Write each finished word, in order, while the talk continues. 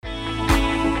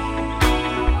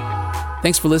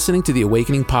Thanks for listening to the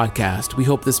Awakening Podcast. We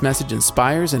hope this message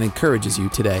inspires and encourages you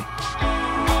today.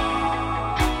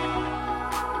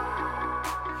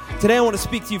 Today I want to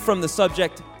speak to you from the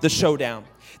subject, the showdown.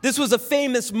 This was a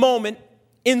famous moment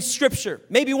in Scripture,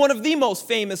 maybe one of the most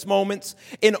famous moments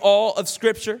in all of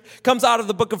Scripture. Comes out of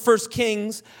the book of 1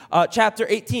 Kings, chapter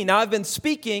 18. Now I've been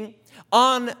speaking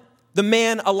on the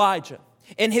man Elijah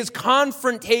and his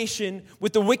confrontation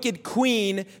with the wicked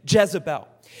queen Jezebel.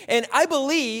 And I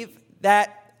believe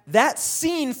that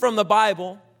scene from the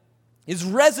Bible is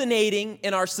resonating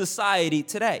in our society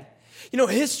today. You know,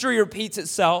 history repeats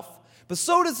itself, but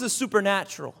so does the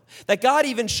supernatural. That God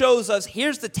even shows us,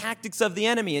 here's the tactics of the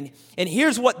enemy, and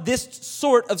here's what this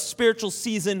sort of spiritual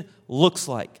season looks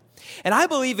like. And I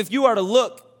believe if you are to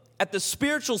look at the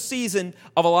spiritual season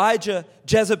of Elijah,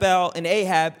 Jezebel, and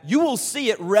Ahab, you will see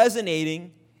it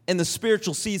resonating in the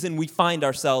spiritual season we find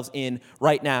ourselves in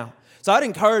right now. So I'd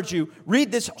encourage you,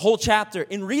 read this whole chapter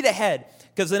and read ahead,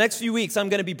 because the next few weeks I'm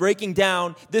going to be breaking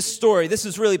down this story. This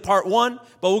is really part 1,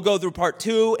 but we'll go through part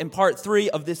 2 and part 3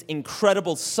 of this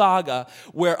incredible saga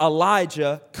where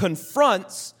Elijah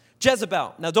confronts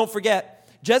Jezebel. Now don't forget,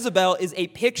 Jezebel is a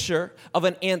picture of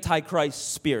an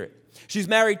antichrist spirit. She's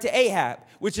married to Ahab,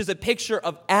 which is a picture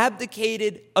of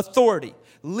abdicated authority,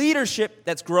 leadership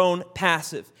that's grown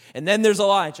passive. And then there's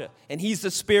Elijah, and he's the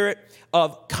spirit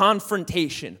of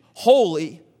confrontation,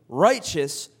 holy,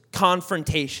 righteous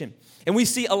confrontation. And we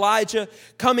see Elijah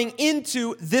coming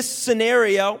into this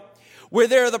scenario where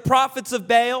there are the prophets of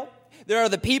Baal, there are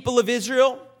the people of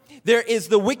Israel, there is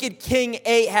the wicked king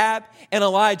Ahab, and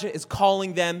Elijah is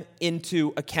calling them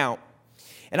into account.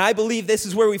 And I believe this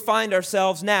is where we find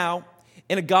ourselves now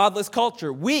in a godless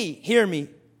culture. Hear me,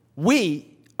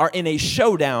 we are in a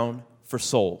showdown for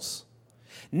souls.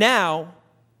 Now,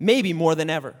 maybe more than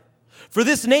ever. For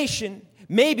this nation,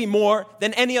 maybe more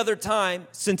than any other time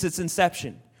since its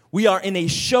inception. We are in a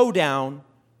showdown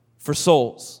for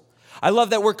souls. I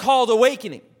love that we're called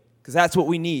Awakening, because that's what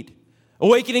we need.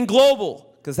 Awakening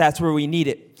Global, because that's where we need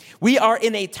it. We are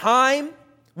in a time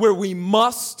where we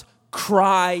must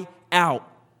cry out.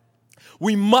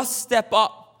 We must step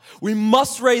up. We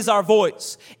must raise our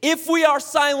voice. If we are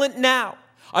silent now,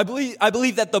 I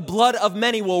believe that the blood of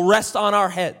many will rest on our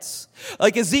heads.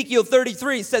 Like Ezekiel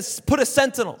 33 says, put a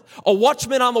sentinel, a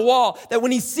watchman on the wall, that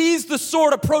when he sees the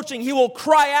sword approaching, he will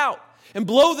cry out and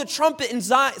blow the trumpet in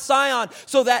Zion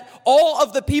so that all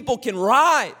of the people can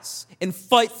rise and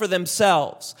fight for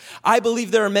themselves. I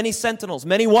believe there are many sentinels,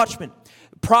 many watchmen,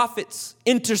 prophets,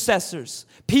 intercessors,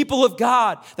 people of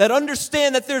God that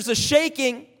understand that there's a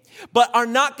shaking, but are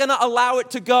not going to allow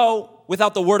it to go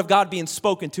without the word of God being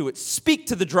spoken to it. Speak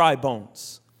to the dry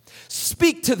bones.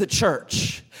 Speak to the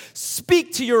church.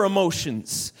 Speak to your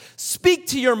emotions. Speak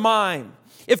to your mind.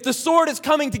 If the sword is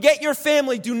coming to get your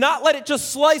family, do not let it just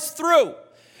slice through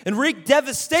and wreak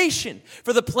devastation.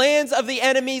 For the plans of the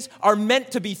enemies are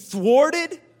meant to be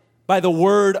thwarted by the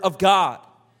word of God,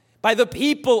 by the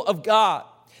people of God,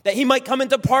 that he might come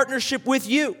into partnership with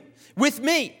you, with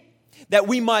me, that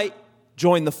we might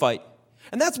join the fight.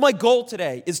 And that's my goal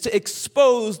today, is to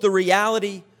expose the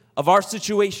reality of our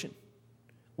situation,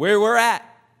 where we're at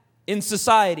in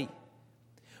society,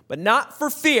 but not for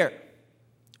fear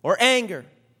or anger,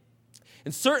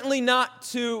 and certainly not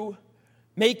to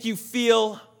make you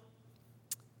feel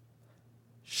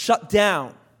shut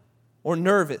down or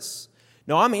nervous.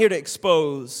 No, I'm here to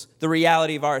expose the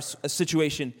reality of our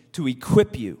situation, to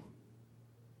equip you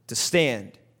to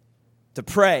stand, to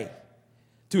pray,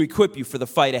 to equip you for the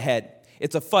fight ahead.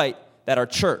 It's a fight that our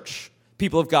church,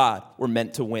 people of God, were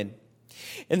meant to win.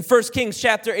 In 1 Kings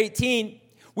chapter 18,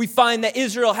 we find that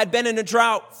Israel had been in a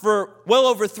drought for well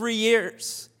over 3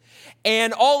 years.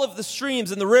 And all of the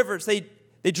streams and the rivers, they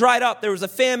dried up. There was a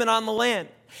famine on the land.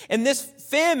 And this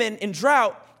famine and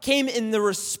drought came in the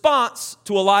response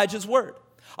to Elijah's word.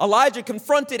 Elijah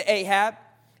confronted Ahab,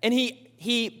 and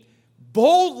he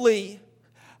boldly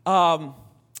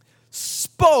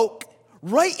spoke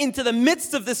right into the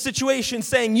midst of this situation,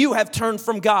 saying, you have turned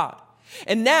from God.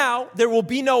 And now there will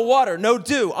be no water, no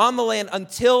dew on the land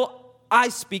until I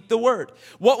speak the word.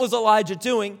 What was Elijah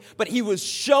doing? But he was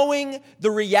showing the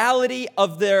reality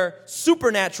of their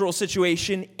supernatural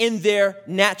situation in their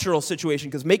natural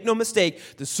situation. Because make no mistake,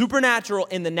 the supernatural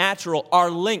and the natural are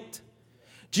linked.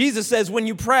 Jesus says when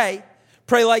you pray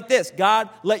like this: God,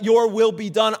 let your will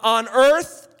be done on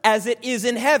earth as it is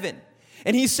in heaven.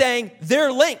 And he's saying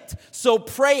they're linked. So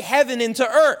pray heaven into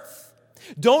earth.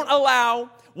 Don't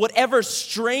allow whatever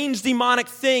strange demonic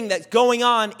thing that's going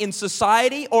on in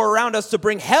society or around us to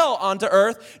bring hell onto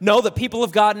earth. No, the people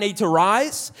of God need to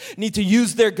rise, need to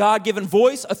use their God-given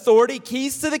voice, authority,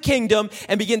 keys to the kingdom,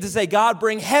 and begin to say, God,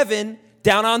 bring heaven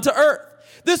down onto earth.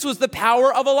 This was the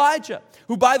power of Elijah,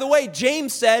 who, by the way,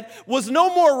 James said, was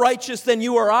no more righteous than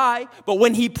you or I, but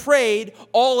when he prayed,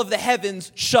 all of the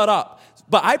heavens shut up.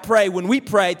 But I pray, when we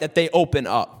pray, that they open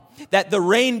up. That the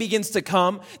rain begins to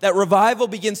come, that revival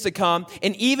begins to come,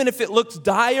 and even if it looks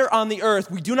dire on the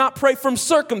earth, we do not pray from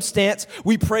circumstance,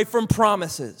 we pray from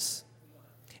promises.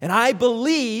 And I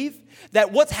believe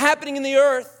that what's happening in the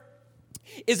earth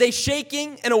is a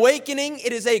shaking, an awakening.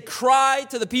 It is a cry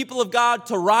to the people of God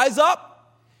to rise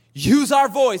up, use our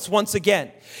voice once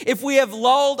again. If we have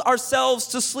lulled ourselves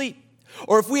to sleep,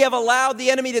 or if we have allowed the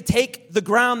enemy to take the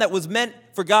ground that was meant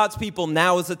for God's people,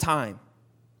 now is the time.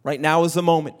 Right now is the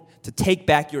moment to take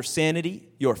back your sanity,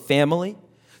 your family,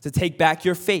 to take back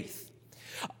your faith.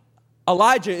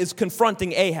 Elijah is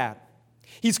confronting Ahab.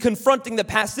 He's confronting the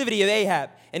passivity of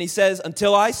Ahab. And he says,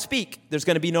 until I speak, there's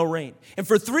going to be no rain. And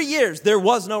for 3 years, there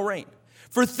was no rain.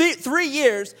 For 3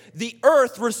 years, the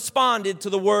earth responded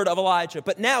to the word of Elijah.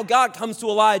 But now God comes to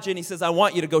Elijah and he says, I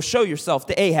want you to go show yourself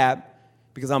to Ahab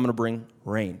because I'm going to bring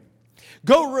rain.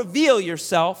 Go reveal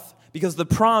yourself because the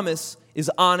promise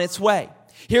is on its way.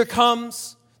 Here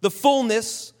comes the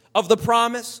fullness of the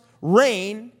promise.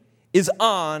 Rain is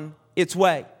on its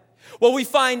way. Well, we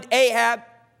find Ahab.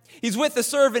 He's with a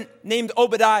servant named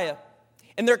Obadiah,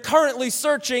 and they're currently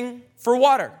searching for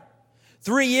water.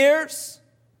 3 years,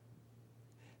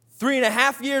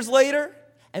 3.5 years later,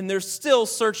 and they're still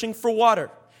searching for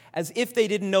water, as if they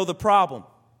didn't know the problem,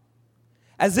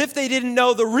 as if they didn't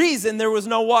know the reason there was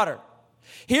no water.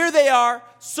 Here they are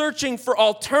searching for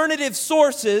alternative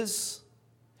sources.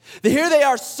 Here they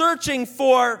are searching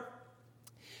for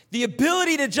the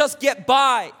ability to just get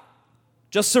by,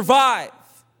 just survive,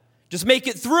 just make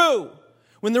it through.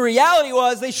 When the reality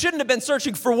was they shouldn't have been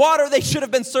searching for water, they should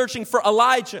have been searching for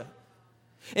Elijah.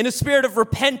 In a spirit of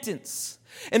repentance,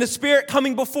 in a spirit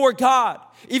coming before God.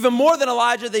 Even more than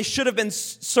Elijah, they should have been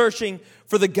searching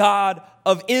for the God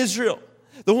of Israel,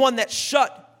 the one that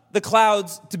shut the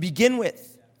clouds to begin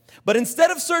with. But instead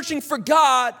of searching for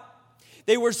God,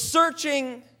 they were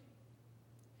searching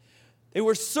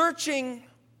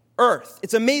earth.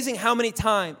 It's amazing how many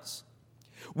times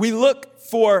we look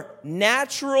for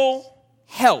natural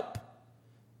help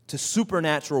to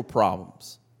supernatural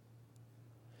problems.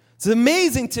 It's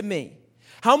amazing to me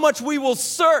how much we will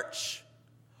search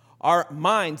our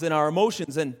minds and our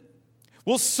emotions, and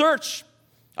we'll search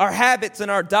our habits and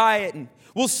our diet, and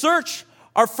we'll search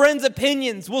our friends'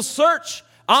 opinions. We'll search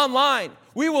online.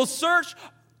 We will search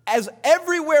as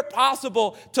everywhere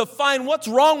possible to find what's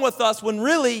wrong with us when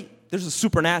really there's a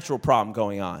supernatural problem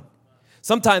going on.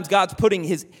 Sometimes God's putting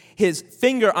his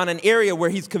finger on an area where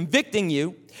he's convicting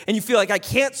you, and you feel like, I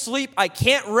can't sleep, I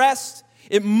can't rest.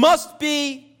 It must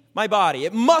be my body.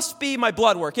 It must be my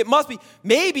blood work. It must be.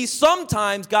 Maybe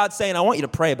sometimes God's saying, I want you to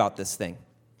pray about this thing.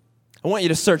 I want you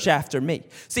to search after me.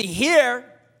 See, here,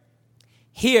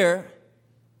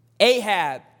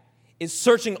 Ahab is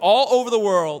searching all over the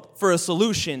world for a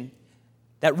solution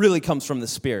that really comes from the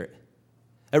Spirit.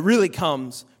 That really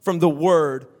comes from the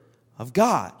Word of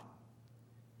God.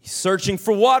 He's searching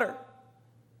for water,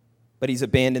 but he's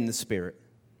abandoned the Spirit.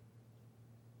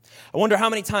 I wonder how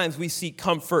many times we seek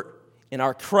comfort in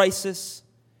our crisis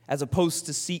as opposed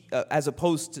to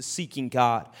seeking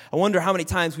God. I wonder how many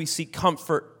times we seek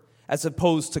comfort as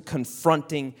opposed to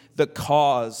confronting the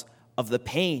cause of the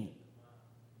pain.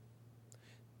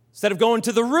 Instead of going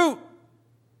to the root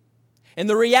and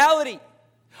the reality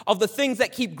of the things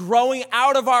that keep growing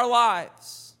out of our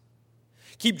lives,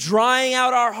 keep drying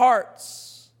out our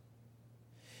hearts.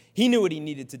 He knew what he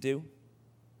needed to do.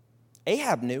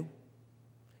 Ahab knew.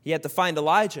 He had to find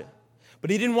Elijah. But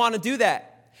he didn't want to do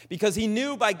that because he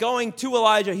knew by going to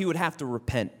Elijah he would have to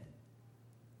repent.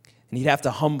 And he'd have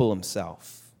to humble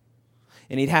himself.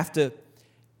 And he'd have to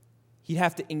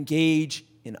engage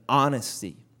in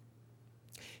honesty.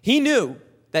 He knew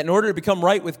that in order to become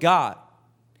right with God,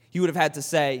 he would have had to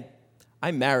say,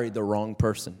 I married the wrong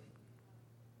person.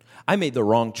 I made the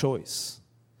wrong choice.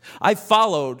 I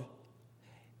followed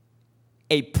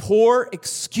a poor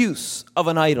excuse of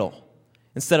an idol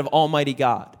instead of Almighty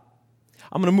God.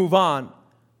 I'm going to move on,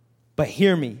 but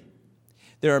hear me.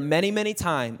 There are many, many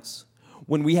times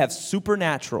when we have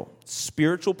supernatural,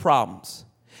 spiritual problems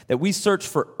that we search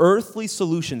for earthly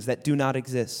solutions that do not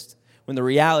exist, when the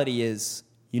reality is,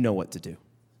 you know what to do.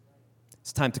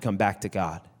 It's time to come back to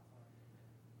God.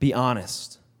 Be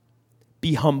honest.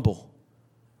 Be humble.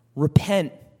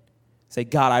 Repent. Say,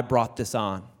 God, I brought this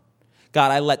on.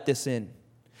 God, I let this in.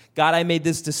 God, I made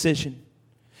this decision.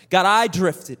 God, I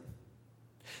drifted.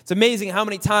 It's amazing how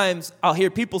many times I'll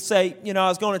hear people say, I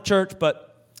was going to church,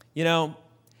 but,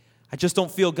 I just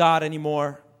don't feel God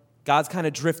anymore. God's kind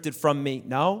of drifted from me.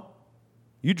 No,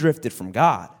 you drifted from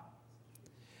God.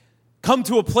 Come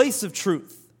to a place of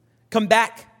truth. Come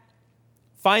back.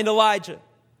 Find Elijah.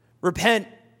 Repent.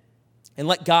 And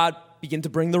let God begin to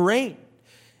bring the rain.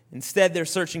 Instead, they're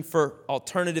searching for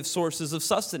alternative sources of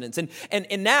sustenance.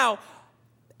 And now,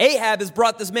 Ahab has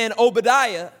brought this man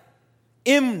Obadiah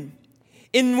in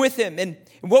with him. And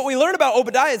what we learn about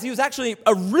Obadiah is he was actually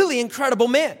a really incredible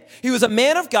man. He was a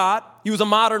man of God. He was a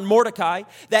modern Mordecai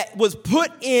that was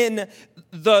put in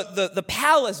the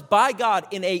palace by God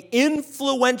in an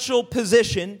influential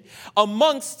position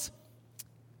amongst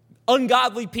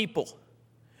ungodly people,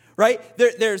 right?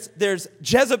 There's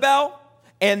Jezebel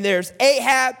and there's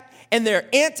Ahab and they're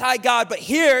anti-God, but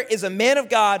here is a man of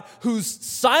God who's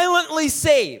silently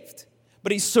saved,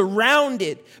 but he's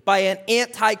surrounded by an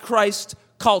anti-Christ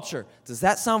culture. Does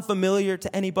that sound familiar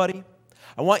to anybody?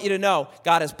 I want you to know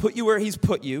God has put you where he's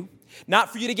put you,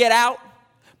 not for you to get out,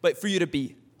 but for you to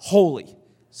be holy,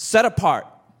 set apart.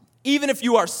 Even if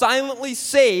you are silently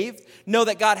saved, know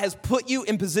that God has put you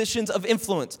in positions of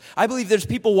influence. I believe there's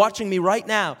people watching me right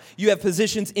now. You have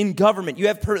positions in government. You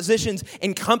have positions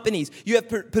in companies. You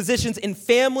have positions in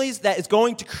families that is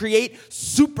going to create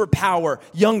superpower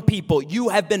young people. You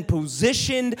have been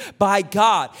positioned by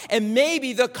God. And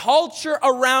maybe the culture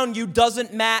around you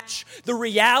doesn't match the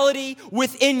reality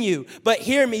within you. But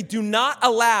hear me, do not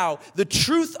allow the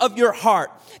truth of your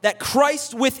heart, that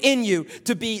Christ within you,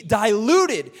 to be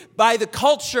diluted by the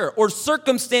culture or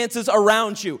circumstances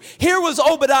around you. Here was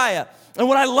Obadiah. And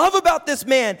what I love about this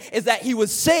man is that he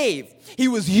was saved. He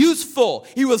was useful.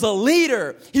 He was a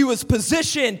leader. He was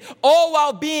positioned, all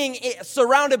while being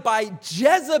surrounded by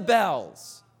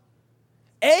Jezebels,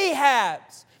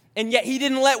 Ahabs, and yet he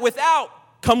didn't let without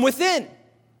come within.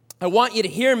 I want you to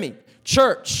hear me,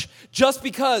 church. Just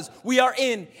because we are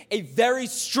in a very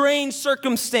strange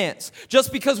circumstance,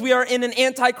 just because we are in an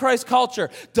antichrist culture,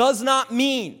 does not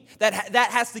mean that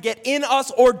has to get in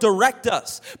us or direct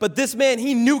us. But this man,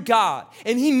 he knew God,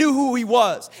 and he knew who he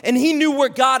was, and he knew where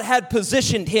God had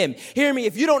positioned him. Hear me,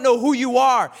 if you don't know who you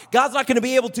are, God's not going to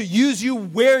be able to use you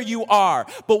where you are.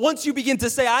 But once you begin to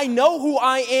say, I know who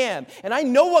I am, and I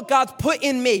know what God's put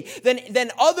in me,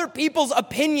 then other people's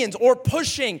opinions or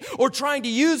pushing or trying to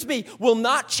use me will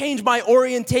not change my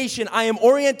orientation. I am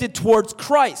oriented towards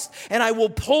Christ, and I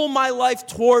will pull my life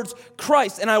towards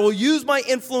Christ, and I will use my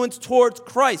influence towards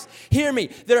Christ. Hear me,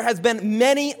 there has been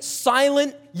many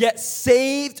silent yet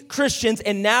saved Christians,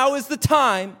 and now is the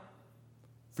time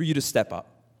for you to step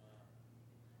up.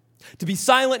 To be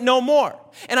silent no more.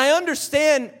 And I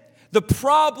understand the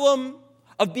problem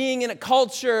of being in a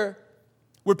culture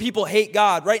where people hate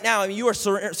God. Right now, you're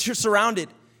surrounded.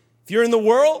 If you're in the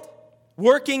world,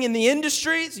 working in the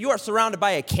industries, you are surrounded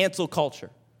by a cancel culture.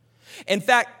 In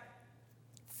fact,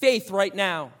 faith right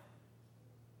now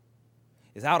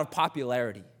is out of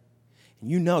popularity. And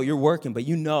you're working, but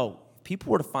if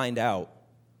people were to find out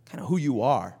kind of who you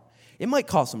are, it might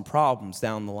cause some problems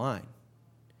down the line.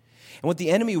 And what the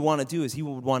enemy would want to do is he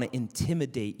would want to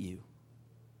intimidate you.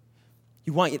 He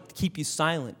want to keep you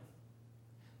silent,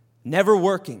 never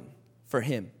working for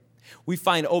him. We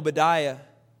find Obadiah.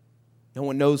 No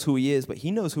one knows who he is, but he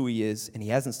knows who he is, and he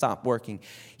hasn't stopped working.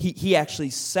 He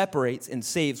actually separates and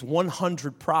saves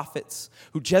 100 prophets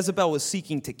who Jezebel was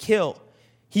seeking to kill.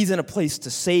 He's in a place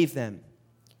to save them.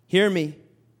 Hear me,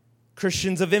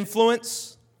 Christians of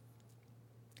influence.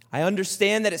 I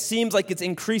understand that it seems like it's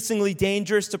increasingly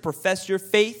dangerous to profess your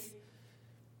faith.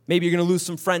 Maybe you're going to lose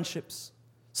some friendships.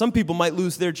 Some people might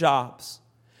lose their jobs.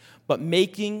 But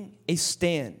making a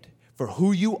stand for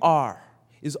who you are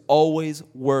is always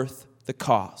worth the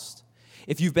cost.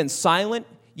 If you've been silent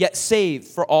yet saved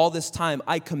for all this time,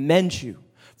 I commend you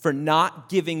for not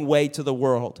giving way to the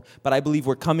world. But I believe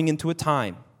we're coming into a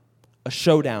time, a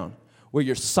showdown, where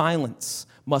your silence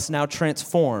must now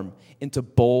transform into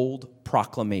bold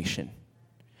proclamation.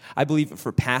 I believe it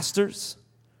for pastors,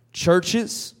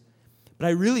 churches, but I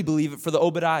really believe it for the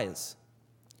Obadiahs,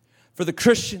 for the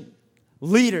Christian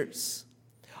leaders,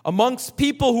 amongst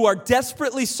people who are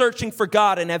desperately searching for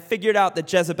God and have figured out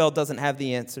that Jezebel doesn't have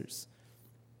the answers.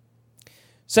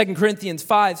 2 Corinthians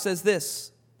 5 says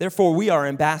this, therefore we are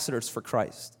ambassadors for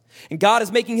Christ. And God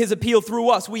is making his appeal through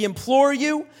us. We implore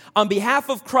you, on behalf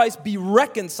of Christ, be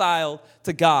reconciled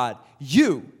to God.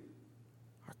 You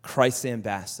are Christ's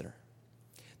ambassador,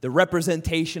 the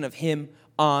representation of him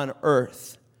on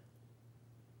earth.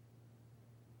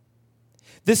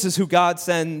 This is who God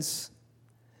sends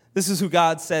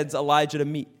Elijah to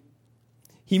meet.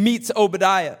 He meets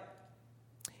Obadiah.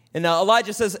 And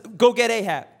Elijah says, go get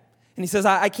Ahab. And he says,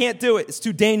 I can't do it. It's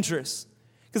too dangerous.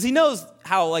 Because he knows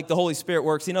how the Holy Spirit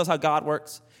works. He knows how God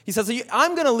works. He says,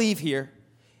 I'm going to leave here,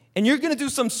 and you're going to do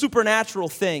some supernatural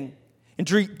thing and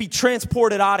be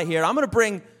transported out of here. I'm going to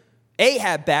bring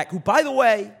Ahab back, who, by the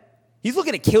way, he's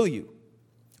looking to kill you.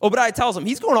 Obadiah tells him,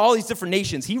 he's going to all these different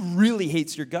nations. He really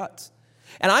hates your guts.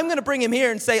 And I'm going to bring him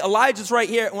here and say, Elijah's right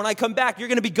here. And when I come back, you're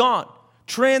going to be gone,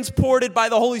 transported by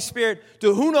the Holy Spirit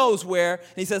to who knows where.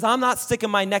 And he says, I'm not sticking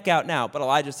my neck out now. But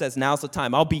Elijah says, now's the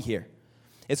time. I'll be here.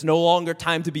 It's no longer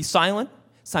time to be silent.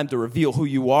 It's time to reveal who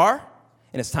you are.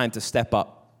 And it's time to step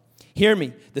up. Hear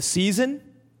me. The season,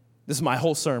 this is my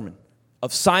whole sermon,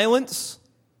 of silence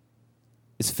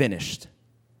is finished.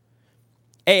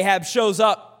 Ahab shows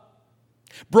up,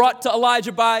 brought to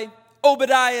Elijah by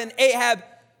Obadiah, and Ahab,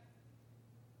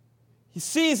 he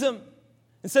sees him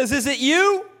and says, is it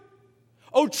you,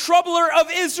 O troubler of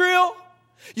Israel?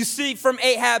 You see, from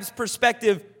Ahab's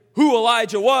perspective, who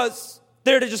Elijah was,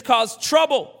 there to just cause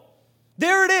trouble.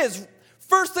 There it is.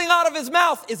 First thing out of his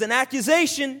mouth is an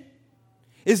accusation.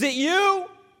 Is it you?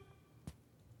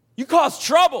 You caused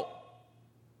trouble.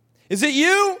 Is it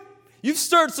you? You've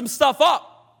stirred some stuff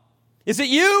up. Is it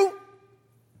you?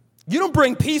 You don't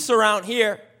bring peace around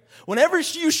here. Whenever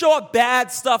you show up,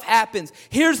 bad stuff happens.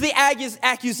 Here's the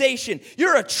accusation.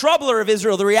 You're a troubler of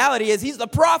Israel. The reality is he's the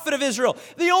prophet of Israel,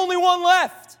 the only one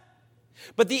left.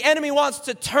 But the enemy wants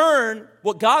to turn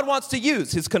what God wants to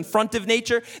use, his confrontive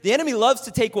nature. The enemy loves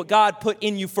to take what God put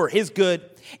in you for his good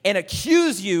and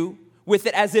accuse you with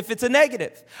it as if it's a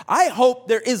negative. I hope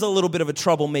there is a little bit of a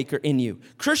troublemaker in you.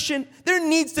 Christian, there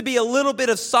needs to be a little bit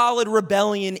of solid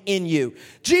rebellion in you.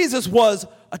 Jesus was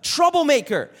a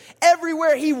troublemaker.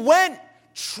 Everywhere he went,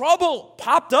 trouble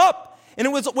popped up. And it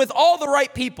was with all the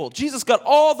right people. Jesus got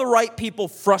all the right people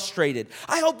frustrated.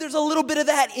 I hope there's a little bit of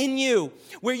that in you,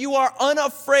 where you are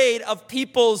unafraid of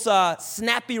people's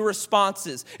snappy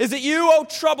responses. Is it you, oh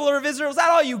troubler of Israel? Is that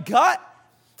all you got?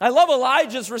 I love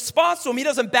Elijah's response to him. He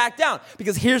doesn't back down,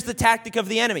 because here's the tactic of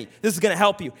the enemy. This is going to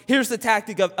help you. Here's the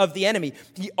tactic of the enemy.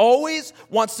 He always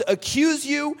wants to accuse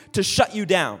you, to shut you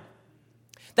down.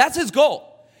 That's his goal.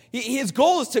 His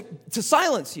goal is to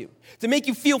silence you, to make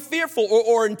you feel fearful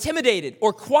or intimidated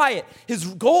or quiet. His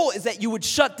goal is that you would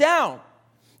shut down.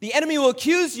 The enemy will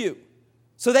accuse you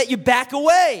so that you back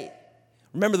away.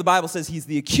 Remember, the Bible says he's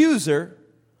the accuser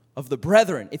of the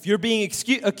brethren. If you're being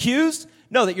accused,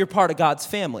 know that you're part of God's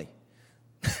family.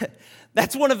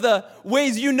 That's one of the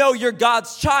ways you know you're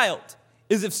God's child,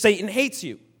 is if Satan hates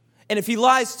you, and if he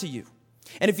lies to you,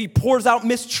 and if he pours out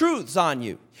mistruths on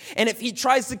you, and if he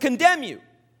tries to condemn you.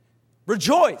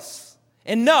 Rejoice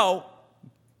and know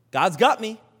God's got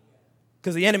me,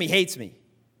 because the enemy hates me.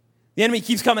 The enemy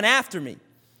keeps coming after me.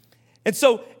 And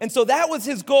so that was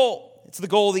his goal. It's the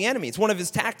goal of the enemy. It's one of his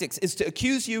tactics, is to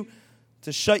accuse you,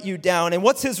 to shut you down. And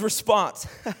what's his response?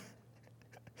 I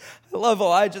love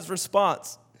Elijah's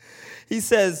response. He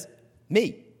says,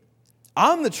 me,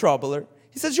 I'm the troubler.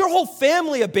 He says, your whole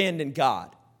family abandoned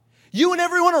God. You and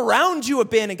everyone around you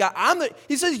abandoned God.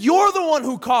 He says, you're the one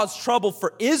who caused trouble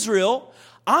for Israel.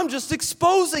 I'm just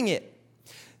exposing it.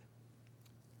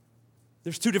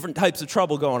 There's two different types of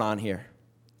trouble going on here.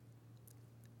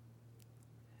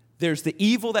 There's the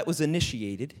evil that was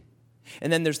initiated,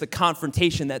 and then there's the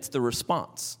confrontation that's the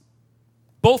response.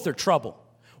 Both are trouble.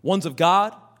 One's of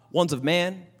God, one's of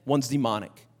man, one's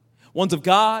demonic. One's of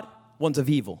God, one's of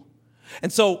evil.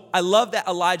 And so I love that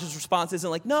Elijah's response isn't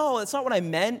like, no, that's not what I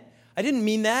meant. I didn't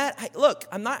mean that. Look,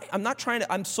 I'm not trying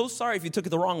to, I'm so sorry if you took it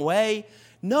the wrong way.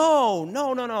 No.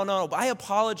 I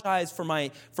apologize for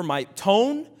my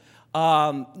tone.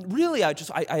 Really, I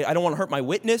don't want to hurt my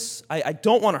witness. I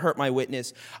don't want to hurt my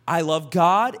witness. I love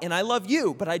God and I love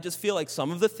you, but I just feel like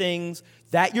some of the things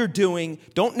that you're doing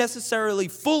don't necessarily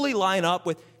fully line up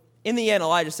with, in the end,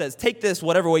 Elijah says, take this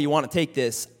whatever way you want to take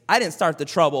this. I didn't start the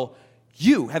trouble.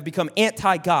 You have become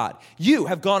anti-God. You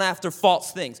have gone after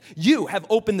false things. You have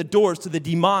opened the doors to the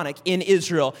demonic in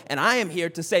Israel, and I am here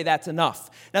to say that's enough.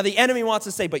 Now, the enemy wants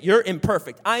to say, but you're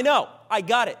imperfect. I know. I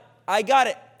got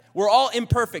it. We're all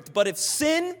imperfect, but if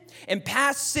sin and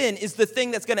past sin is the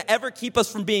thing that's going to ever keep us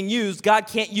from being used, God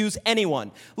can't use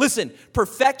anyone. Listen,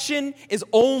 perfection is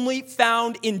only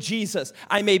found in Jesus.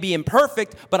 I may be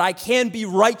imperfect, but I can be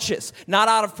righteous, not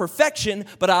out of perfection,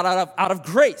 but out of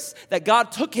grace. That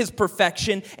God took his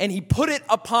perfection and he put it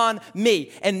upon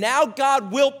me. And now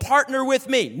God will partner with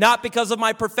me, not because of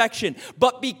my perfection,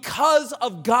 but because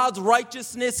of God's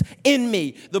righteousness in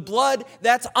me, the blood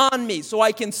that's on me, so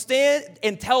I can stand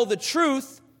and tell the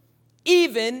truth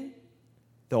even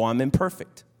though I'm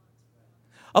imperfect.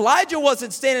 Elijah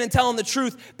wasn't standing and telling the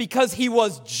truth because he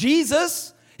was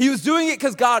Jesus. He was doing it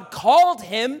because God called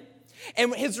him.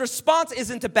 And his response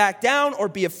isn't to back down or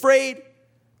be afraid,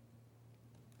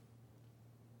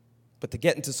 but to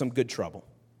get into some good trouble.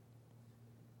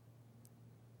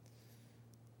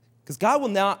 Because God will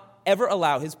not ever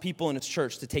allow his people in his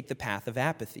church to take the path of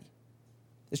apathy.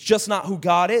 It's just not who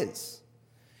God is.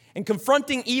 And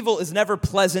confronting evil is never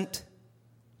pleasant,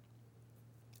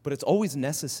 but it's always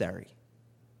necessary.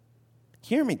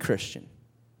 Hear me, Christian.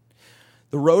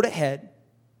 The road ahead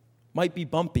might be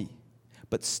bumpy,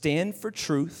 but stand for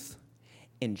truth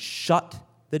and shut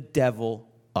the devil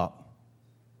up.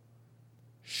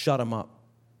 Shut him up.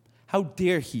 How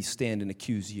dare he stand and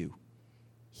accuse you?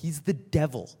 He's the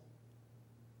devil.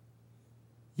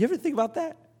 You ever think about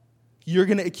that? You're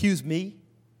going to accuse me?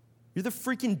 You're the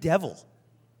freaking devil.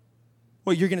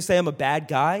 What, you're going to say I'm a bad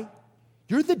guy?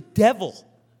 You're the devil.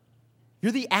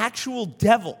 You're the actual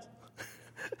devil.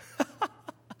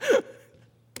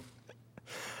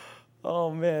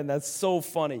 Oh, man, that's so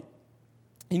funny.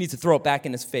 He needs to throw it back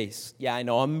in his face. Yeah, I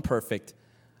know I'm imperfect.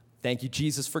 Thank you,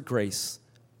 Jesus, for grace.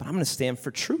 But I'm going to stand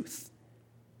for truth,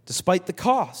 despite the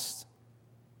cost.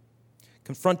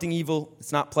 Confronting evil,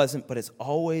 it's not pleasant, but it's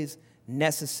always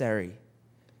necessary.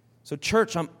 So,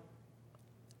 church,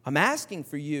 I'm asking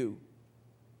for you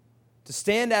to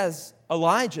stand as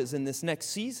Elijahs in this next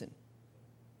season,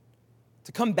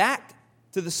 to come back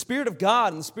to the Spirit of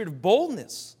God and the spirit of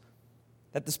boldness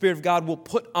that the Spirit of God will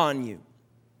put on you.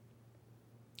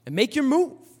 And make your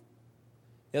move.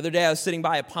 The other day I was sitting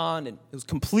by a pond and it was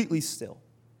completely still,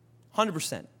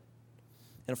 100%. And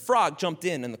a frog jumped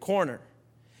in the corner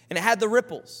and it had the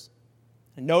ripples.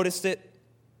 I noticed it,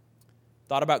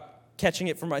 thought about catching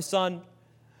it for my son,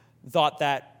 thought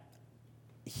that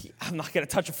I'm not going to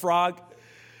touch a frog.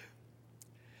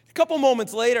 A couple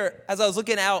moments later, as I was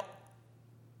looking out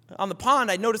on the pond,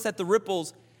 I noticed that the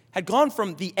ripples had gone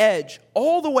from the edge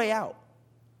all the way out,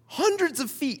 hundreds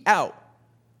of feet out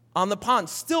on the pond,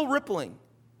 still rippling.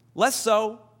 Less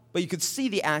so, but you could see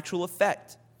the actual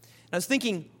effect. And I was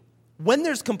thinking, when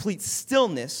there's complete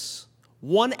stillness,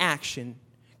 one action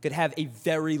could have a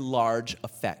very large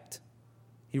effect,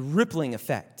 a rippling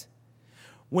effect.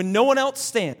 When no one else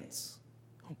stands,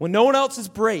 when no one else is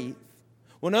brave,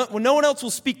 when no one else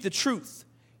will speak the truth,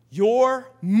 your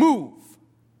move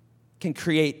can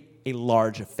create a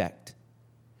large effect.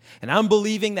 And I'm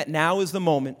believing that now is the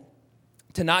moment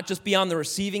to not just be on the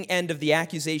receiving end of the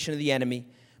accusation of the enemy,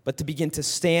 but to begin to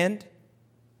stand,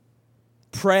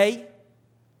 pray,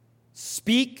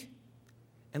 speak,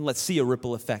 and let's see a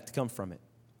ripple effect come from it.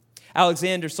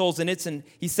 Alexander Solzhenitsyn,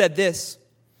 he said this,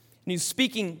 and he's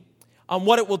speaking on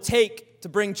what it will take to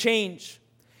bring change.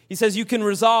 He says, you can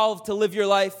resolve to live your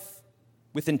life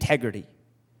with integrity.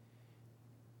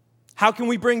 How can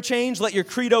we bring change? Let your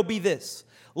credo be this.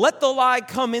 Let the lie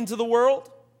come into the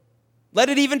world. Let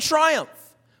it even triumph,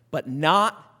 but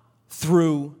not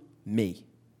through me.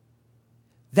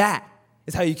 That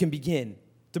is how you can begin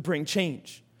to bring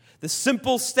change. The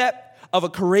simple step of a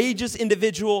courageous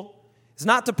individual is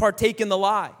not to partake in the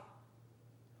lie.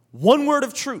 One word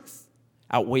of truth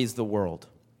outweighs the world.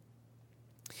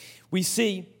 We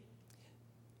see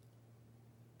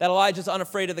that Elijah's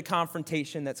unafraid of the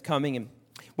confrontation that's coming, and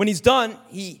when he's done,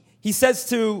 he says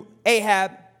to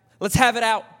Ahab, let's have it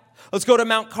out. Let's go to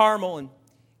Mount Carmel and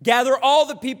gather all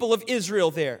the people of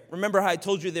Israel there. Remember how I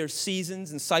told you there's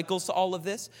seasons and cycles to all of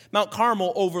this? Mount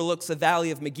Carmel overlooks the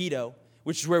valley of Megiddo,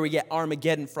 which is where we get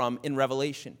Armageddon from in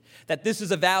Revelation. That this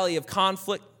is a valley of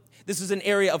conflict. This is an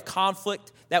area of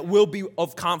conflict that will be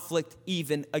of conflict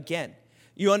even again.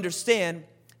 You understand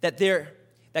that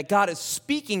God is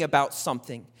speaking about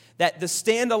something, that the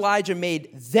stand Elijah made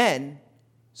then,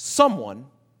 someone,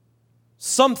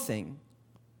 something,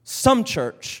 some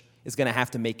church is going to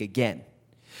have to make again.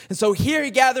 And so here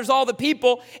he gathers all the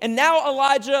people, and now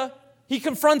Elijah, he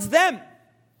confronts them. And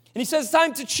he says, it's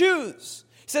time to choose.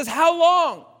 He says, how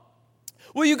long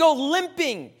will you go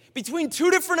limping between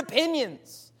two different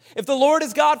opinions? If the Lord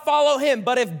is God, follow him.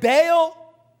 But if Baal,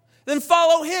 then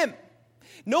follow him.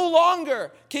 No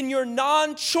longer can your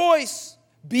non-choice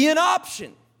be an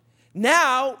option.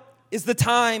 Now is the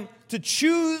time to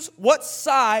choose what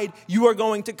side you are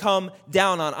going to come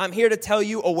down on. I'm here to tell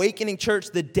you, Awakening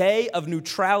Church, the day of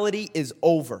neutrality is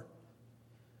over.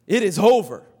 It is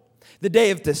over. The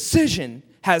day of decision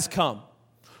has come.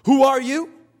 Who are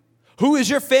you? Who is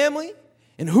your family?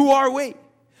 And who are we?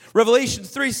 Revelation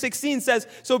 3:16 says,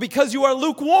 so because you are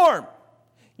lukewarm,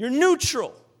 you're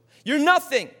neutral, you're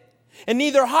nothing, and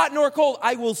neither hot nor cold,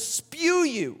 I will spew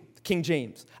you, King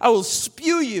James, I will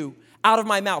spew you out of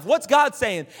my mouth. What's God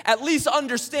saying? At least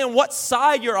understand what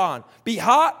side you're on. Be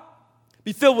hot,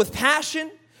 be filled with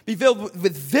passion, be filled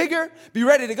with vigor, be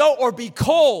ready to go, or be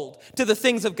cold to the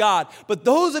things of God. But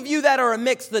those of you that are a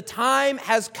mix, the time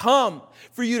has come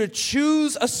for you to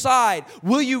choose a side.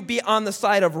 Will you be on the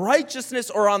side of righteousness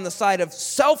or on the side of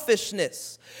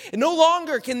selfishness? And no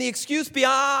longer can the excuse be,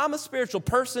 I'm a spiritual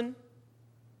person.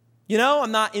 You know,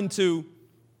 I'm not into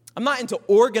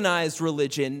organized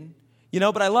religion,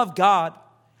 but I love God.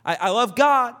 I love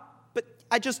God, but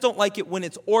I just don't like it when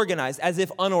it's organized, as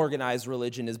if unorganized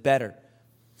religion is better.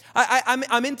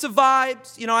 I'm into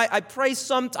vibes. I pray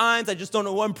sometimes. I just don't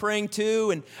know who I'm praying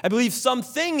to. And I believe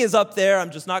something is up there.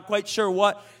 I'm just not quite sure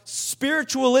what.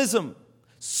 Spiritualism,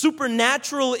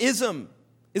 supernaturalism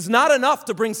is not enough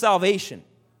to bring salvation.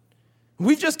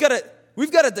 We've got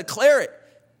to declare it.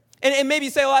 And maybe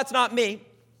you say, well, that's not me.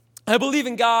 I believe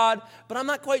in God, but I'm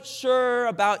not quite sure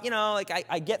about,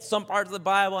 I get some parts of the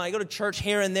Bible and I go to church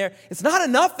here and there. It's not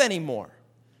enough anymore.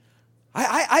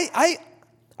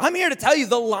 I'm here to tell you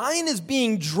the line is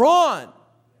being drawn.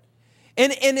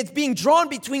 And it's being drawn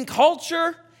between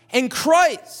culture and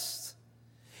Christ.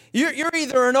 You're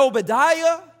either an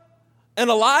Obadiah, an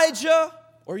Elijah,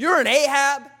 or you're an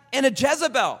Ahab and a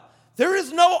Jezebel. There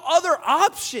is no other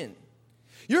option.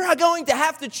 You're going to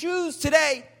have to choose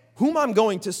today whom I'm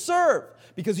going to serve,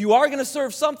 because you are going to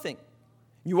serve something.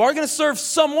 You are going to serve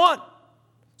someone.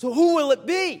 So who will it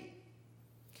be?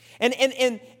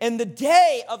 And the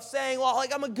day of saying, well,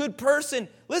 I'm a good person.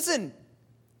 Listen,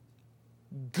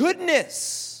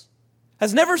 goodness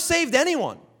has never saved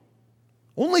anyone.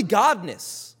 Only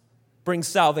godness brings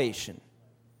salvation.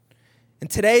 And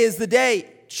today is the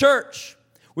day, church,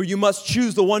 where you must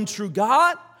choose the one true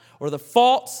God or the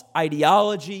false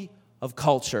ideology of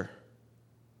culture.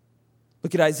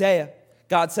 Look at Isaiah.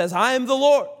 God says, I am the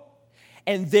Lord,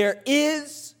 and there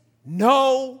is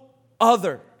no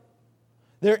other.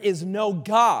 There is no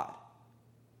God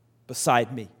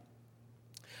beside me.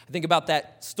 I think about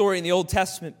that story in the Old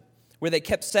Testament where they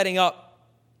kept setting up,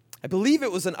 I believe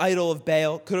it was an idol of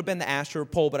Baal, could have been the Asherah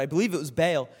pole, but I believe it was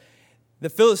Baal. The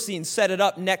Philistines set it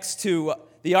up next to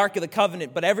the Ark of the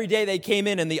Covenant, but every day they came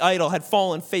in and the idol had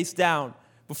fallen face down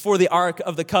before the Ark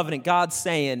of the Covenant. God's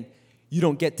saying, you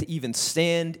don't get to even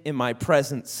stand in my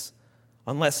presence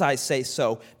unless I say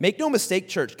so. Make no mistake,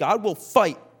 church, God will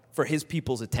fight for his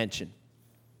people's attention.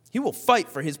 He will fight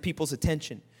for his people's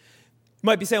attention. You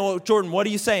might be saying, well, Jordan, what are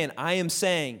you saying? I am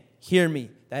saying, hear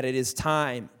me, that it is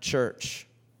time, church,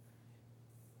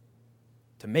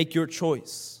 to make your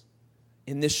choice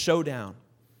in this showdown,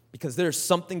 because there's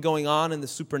something going on in the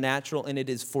supernatural, and it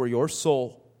is for your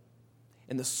soul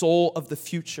and the soul of the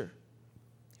future.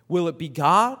 Will it be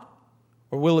God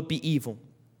or will it be evil?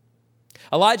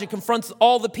 Elijah confronts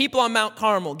all the people on Mount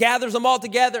Carmel, gathers them all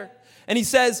together, and he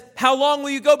says, how long will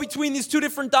you go between these two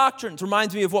different doctrines?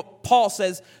 Reminds me of what Paul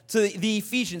says to the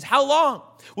Ephesians. How long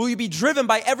will you be driven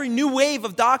by every new wave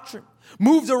of doctrine,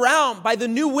 moved around by the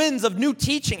new winds of new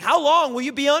teaching? How long will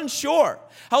you be unsure?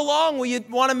 How long will you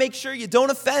want to make sure you don't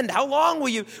offend? How long will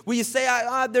you say,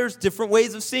 there's different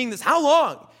ways of seeing this? How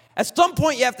long? At some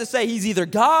point, you have to say he's either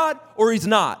God or he's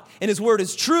not. And his word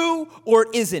is true or it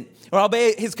isn't. Or I'll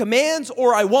obey his commands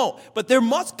or I won't. But there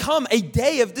must come a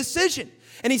day of decision.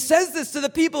 And he says this to the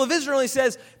people of Israel. He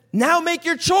says, now make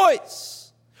your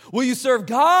choice. Will you serve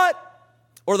God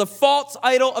or the false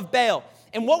idol of Baal?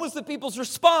 And what was the people's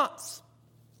response?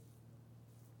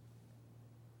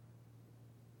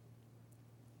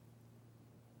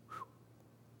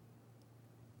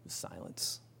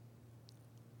 Silence.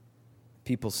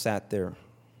 People sat there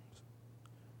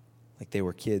like they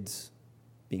were kids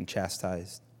being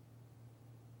chastised.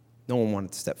 No one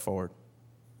wanted to step forward.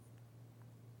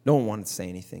 No one wanted to say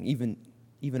anything,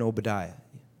 even Obadiah.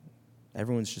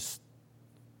 Everyone's just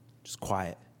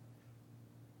quiet.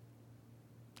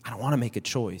 I don't want to make a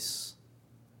choice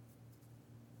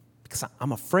because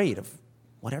I'm afraid of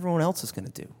what everyone else is going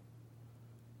to do.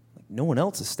 Like, no one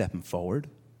else is stepping forward.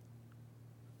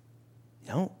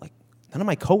 Like none of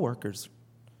my coworkers,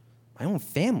 my own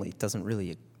family doesn't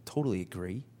really totally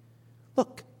agree.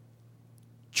 Look,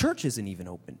 church isn't even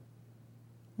open.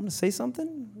 I'm going to say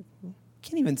something.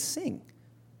 Can't even sing.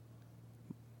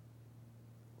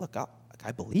 Look,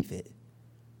 I believe it.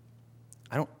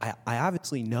 I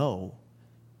obviously know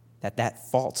that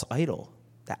false idol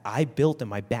that I built in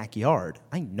my backyard,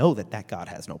 I know that God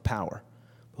has no power.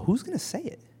 But who's going to say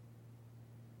it?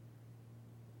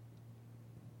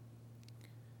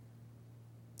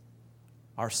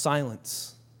 Our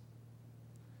silence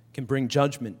can bring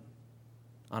judgment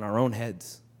on our own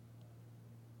heads.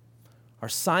 Our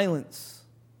silence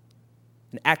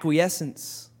and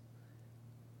acquiescence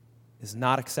is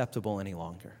not acceptable any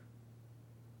longer.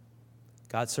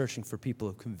 God's searching for people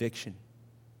of conviction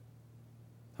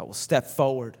that will step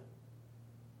forward,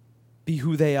 be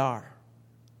who they are,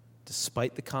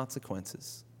 despite the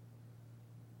consequences.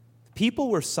 The people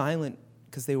were silent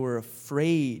because they were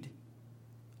afraid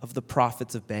of the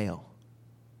prophets of Baal.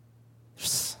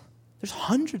 There's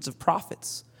hundreds of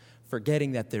prophets,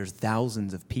 forgetting that there's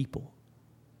thousands of people.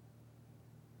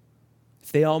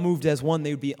 If they all moved as one,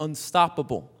 they would be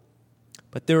unstoppable.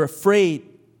 But they're afraid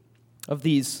of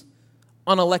these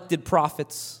unelected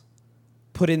prophets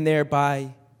put in there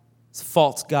by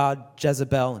false god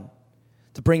Jezebel, and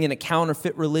to bring in a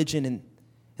counterfeit religion, and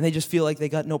they just feel like they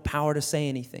got no power to say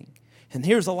anything. And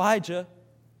here's Elijah,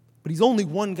 but he's only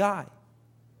one guy.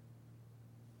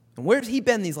 And where's he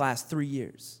been these last 3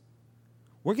 years?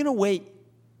 We're going to wait.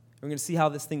 We're going to see how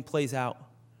this thing plays out.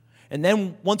 And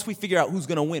then once we figure out who's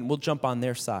going to win, we'll jump on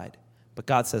their side. But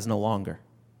God says no longer.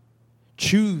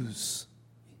 Choose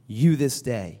you this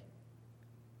day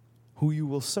who you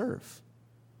will serve.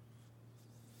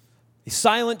 A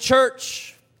silent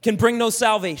church can bring no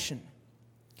salvation.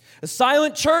 A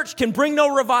silent church can bring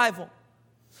no revival.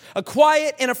 A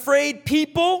quiet and afraid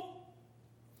people,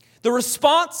 the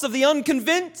response of the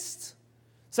unconvinced,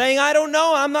 saying, I don't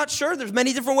know, I'm not sure, there's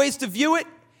many different ways to view it,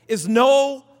 is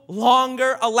no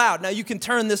longer allowed. Now you can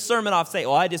turn this sermon off, say,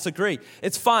 I disagree.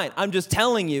 It's fine. I'm just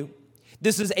telling you,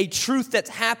 this is a truth that's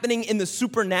happening in the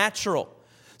supernatural.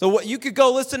 So what you could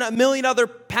go listen to a million other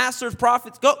pastors,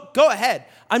 prophets, go ahead.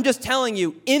 I'm just telling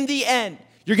you, in the end,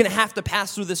 you're going to have to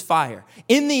pass through this fire.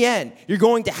 In the end, you're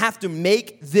going to have to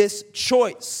make this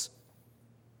choice.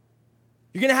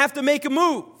 You're going to have to make a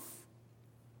move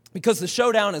because the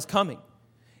showdown is coming,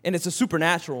 and it's a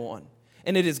supernatural one.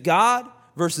 And it is God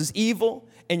versus evil,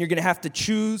 and you're going to have to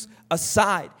choose a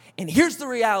side. And here's the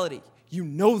reality. You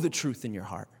know the truth in your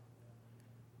heart.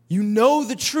 You know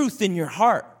the truth in your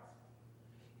heart.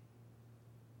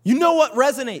 You know what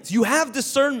resonates. You have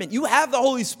discernment. You have the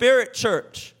Holy Spirit,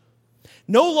 church.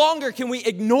 No longer can we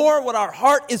ignore what our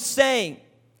heart is saying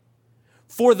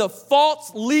for the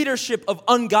false leadership of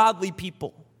ungodly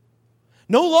people.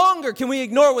 No longer can we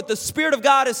ignore what the Spirit of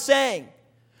God is saying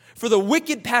for the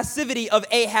wicked passivity of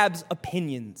Ahab's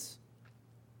opinions.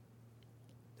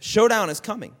 The showdown is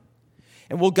coming.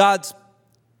 And will God's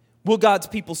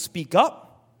people speak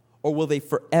up, or will they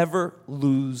forever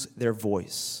lose their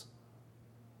voice?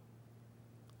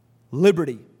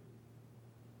 Liberty.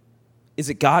 Is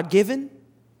it God-given,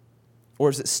 or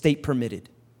is it state-permitted?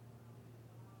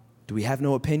 Do we have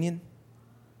no opinion?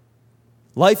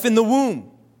 Life in the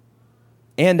womb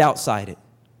and outside it.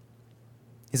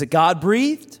 Is it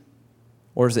God-breathed,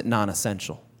 or is it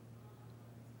non-essential?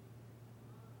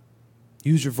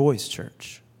 Use your voice,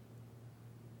 church.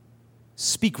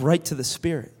 Speak right to the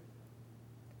Spirit.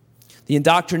 The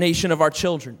indoctrination of our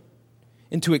children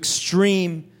into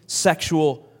extreme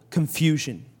sexual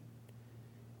confusion.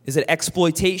 Is it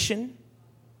exploitation,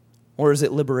 or is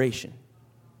it liberation?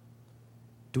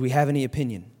 Do we have any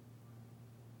opinion?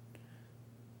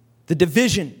 The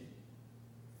division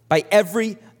by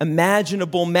every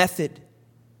imaginable method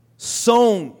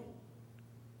sown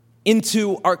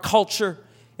into our culture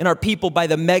and our people by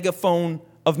the megaphone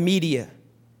of media.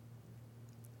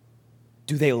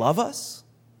 Do they love us?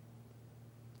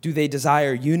 Do they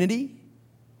desire unity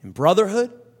and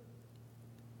brotherhood?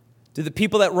 Do the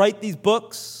people that write these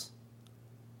books,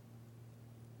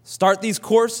 start these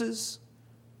courses,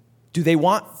 do they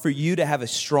want for you to have a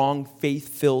strong,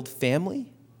 faith-filled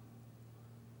family?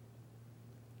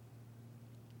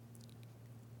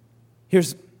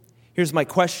 Here's my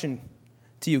question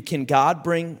to you. Can God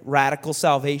bring radical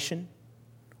salvation,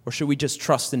 or should we just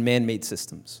trust in man-made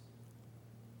systems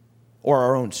or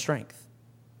our own strength?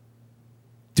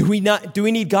 Do we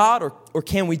need God, or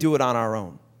can we do it on our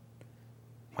own?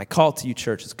 My call to you,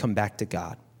 church, is come back to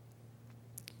God.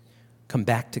 Come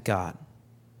back to God.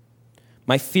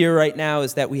 My fear right now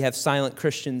is that we have silent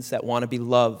Christians that want to be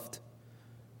loved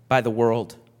by the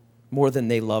world more than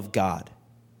they love God.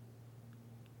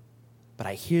 But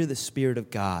I hear the Spirit of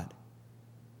God.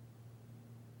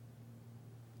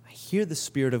 I hear the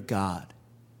Spirit of God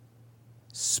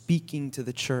speaking to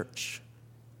the church,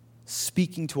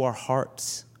 speaking to our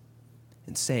hearts,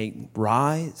 and saying,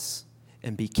 rise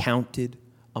and be counted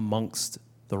amongst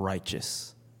the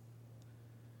righteous.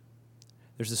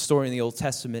 There's a story in the Old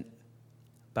Testament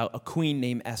about a queen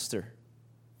named Esther.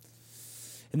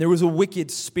 And there was a wicked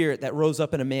spirit that rose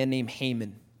up in a man named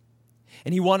Haman.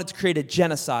 And he wanted to create a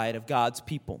genocide of God's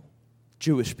people,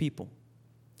 Jewish people.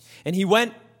 And he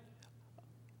went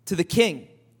to the king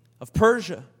of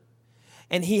Persia,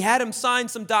 and he had him sign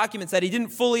some documents that he didn't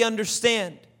fully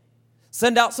understand,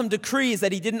 send out some decrees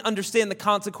that he didn't understand the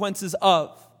consequences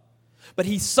of. But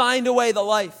he signed away the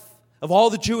life of all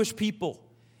the Jewish people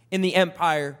in the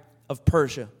empire of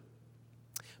Persia.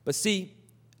 But see,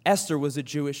 Esther was a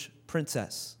Jewish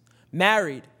princess,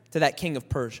 married to that king of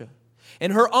Persia.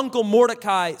 And her uncle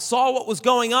Mordecai saw what was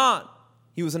going on.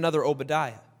 He was another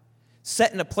Obadiah,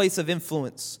 set in a place of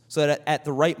influence so that at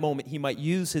the right moment he might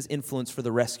use his influence for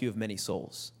the rescue of many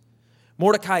souls.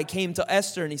 Mordecai came to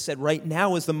Esther and he said, right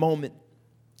now is the moment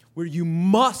where you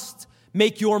must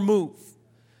make your move.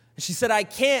 And she said, I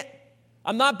can't.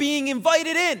 I'm not being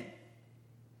invited in.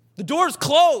 The door's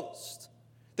closed.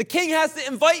 The king has to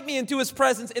invite me into his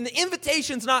presence, and the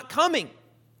invitation's not coming.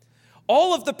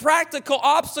 All of the practical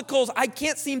obstacles I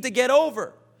can't seem to get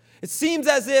over. It seems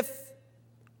as if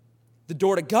the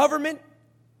door to government,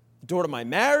 the door to my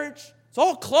marriage, it's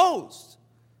all closed.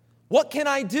 What can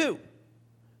I do?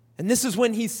 And this is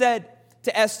when he said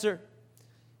to Esther,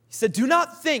 he said, do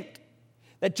not think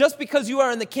that just because you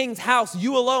are in the king's house,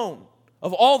 you alone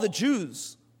of all the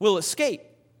Jews will escape.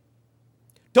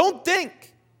 Don't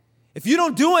think if you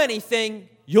don't do anything,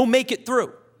 you'll make it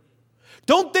through.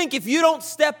 Don't think if you don't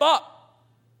step up,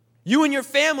 you and your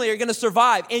family are going to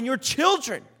survive, and your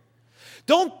children.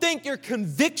 Don't think your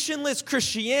convictionless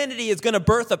Christianity is going to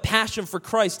birth a passion for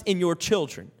Christ in your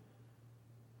children.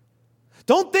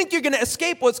 Don't think you're going to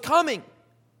escape what's coming.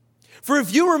 For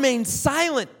if you remain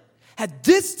silent at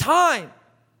this time,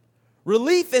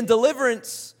 relief and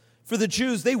deliverance for the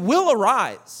Jews, they will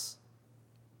arise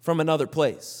from another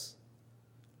place.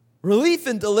 Relief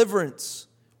and deliverance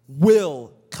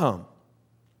will come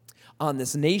on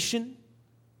this nation,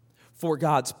 for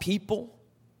God's people.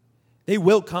 They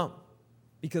will come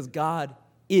because God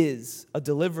is a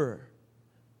deliverer.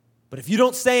 But if you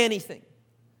don't say anything,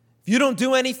 if you don't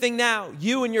do anything now,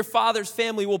 you and your father's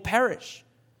family will perish.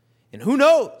 And who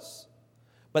knows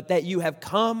but that you have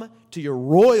come to your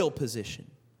royal position.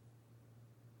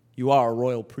 You are a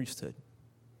royal priesthood.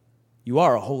 You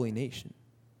are a holy nation.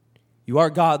 You are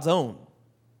God's own.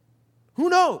 Who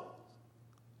knows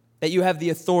that you have the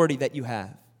authority that you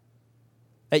have?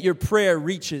 That your prayer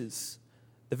reaches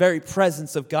the very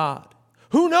presence of God?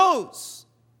 Who knows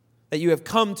that you have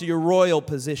come to your royal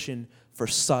position for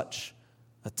such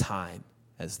a time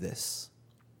as this?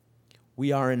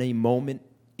 We are in a moment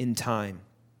in time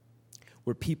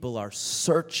where people are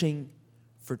searching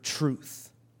for truth.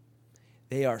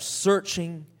 They are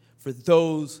searching for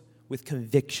those with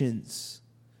convictions.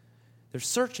 They're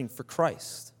searching for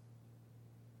Christ.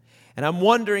 And I'm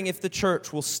wondering if the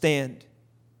church will stand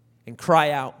and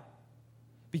cry out,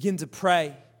 begin to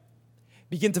pray,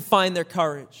 begin to find their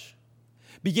courage,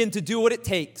 begin to do what it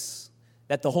takes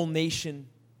that the whole nation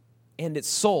and its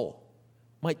soul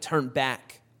might turn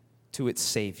back to its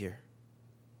Savior.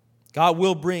 God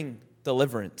will bring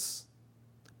deliverance,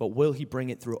 but will He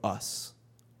bring it through us?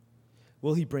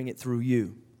 Will He bring it through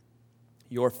you,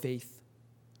 your faith,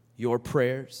 your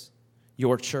prayers,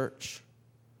 your church?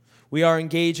 We are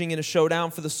engaging in a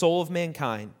showdown for the soul of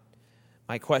mankind.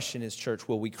 My question is, church,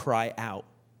 will we cry out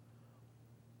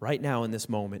right now in this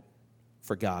moment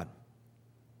for God?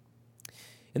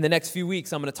 In the next few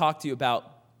weeks, I'm going to talk to you about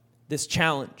this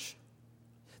challenge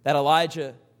that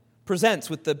Elijah presents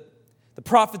with the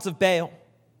prophets of Baal.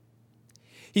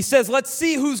 He says, let's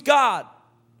see whose God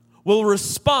will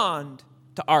respond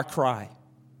to our cry.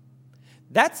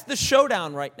 That's the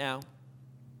showdown right now.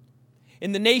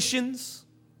 In the nations,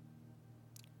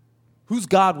 whose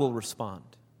God will respond?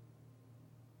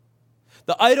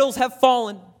 The idols have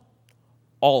fallen,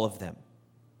 all of them.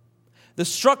 The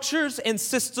structures and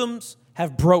systems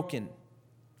have broken,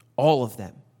 all of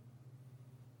them.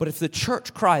 But if the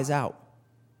church cries out,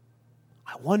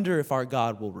 I wonder if our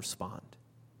God will respond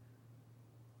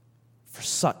for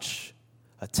such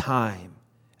a time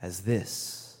as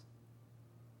this.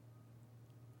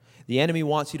 The enemy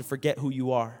wants you to forget who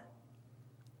you are.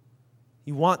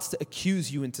 He wants to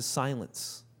accuse you into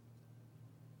silence,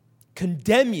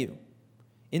 condemn you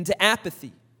into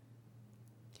apathy.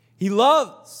 He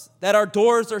loves that our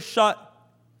doors are shut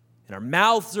and our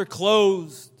mouths are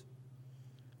closed.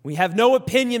 We have no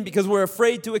opinion because we're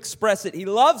afraid to express it. He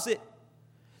loves it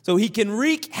so he can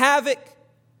wreak havoc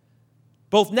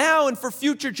both now and for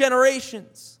future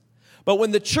generations. But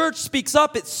when the church speaks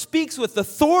up, it speaks with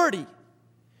authority,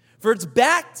 for it's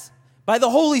backed by the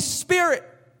Holy Spirit.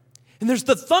 And there's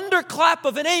the thunderclap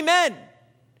of an amen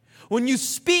when you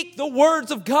speak the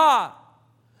words of God,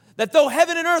 that though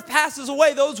heaven and earth passes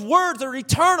away, those words are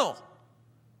eternal.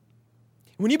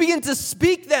 When you begin to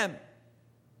speak them,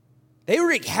 they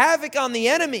wreak havoc on the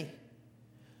enemy.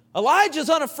 Elijah's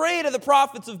unafraid of the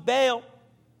prophets of Baal.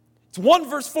 It's 1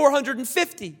 verse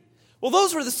 450. Well,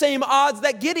 those were the same odds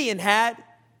that Gideon had,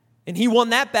 and he won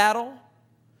that battle.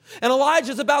 And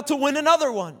Elijah's about to win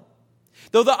another one.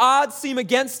 Though the odds seem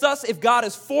against us, if God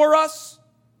is for us,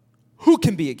 who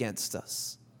can be against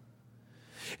us?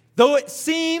 Though it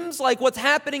seems like what's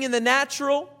happening in the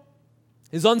natural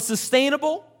is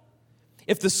unsustainable,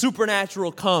 if the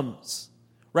supernatural comes,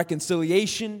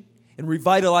 reconciliation and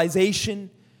revitalization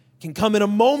can come in a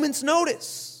moment's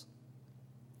notice.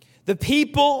 The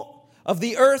people of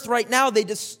the earth right now, they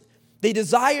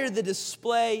desire the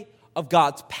display of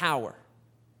God's power.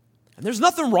 And there's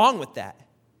nothing wrong with that.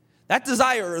 That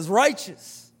desire is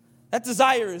righteous. That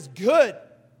desire is good.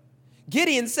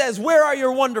 Gideon says, "Where are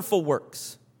your wonderful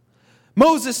works?"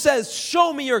 Moses says,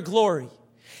 "Show me your glory."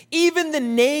 Even the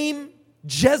name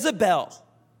Jezebel,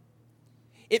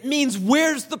 it means,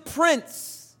 where's the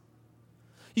prince?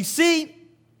 You see,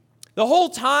 the whole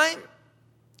time,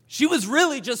 she was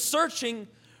really just searching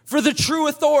for the true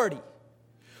authority.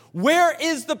 Where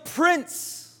is the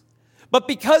prince? But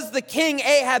because the king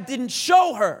Ahab didn't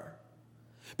show her,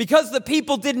 because the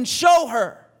people didn't show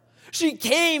her, she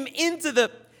came into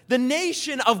the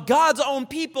nation of God's own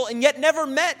people and yet never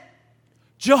met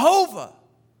Jehovah.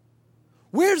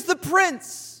 Where's the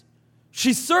prince?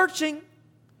 She's searching.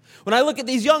 When I look at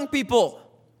these young people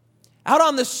out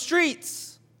on the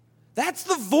streets, that's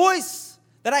the voice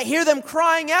that I hear them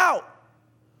crying out.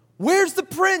 Where's the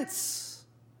prince?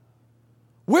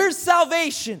 Where's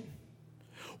salvation?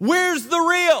 Where's the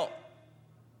real?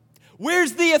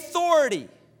 Where's the authority?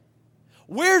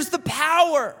 Where's the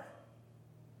power?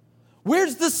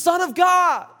 Where's the Son of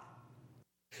God?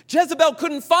 Jezebel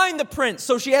couldn't find the prince,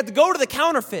 so she had to go to the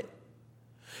counterfeit.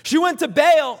 She went to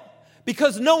Baal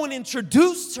because no one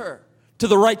introduced her to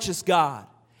the righteous God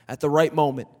at the right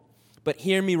moment. But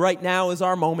hear me, right now is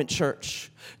our moment,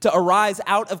 church, to arise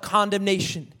out of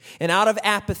condemnation and out of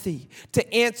apathy,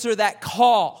 to answer that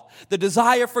call, the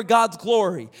desire for God's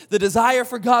glory, the desire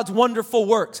for God's wonderful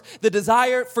works, the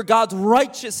desire for God's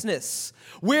righteousness.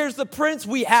 Where's the prince?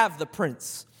 We have the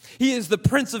prince. He is the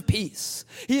Prince of Peace.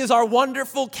 He is our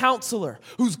wonderful counselor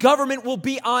whose government will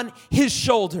be on his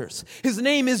shoulders. His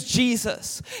name is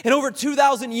Jesus. And over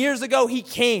 2,000 years ago, he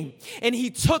came and he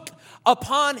took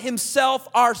upon himself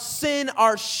our sin,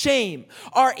 our shame,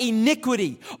 our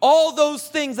iniquity, all those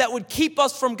things that would keep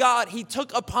us from God, he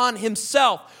took upon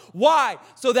himself. Why?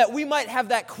 So that we might have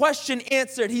that question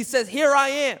answered. He says, "Here I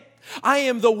am. I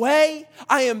am the way,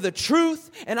 I am the truth,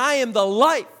 and I am the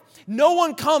life. No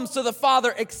one comes to the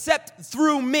Father except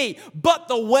through me, but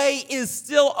the way is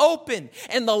still open,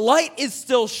 and the light is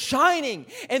still shining,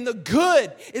 and the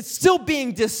good is still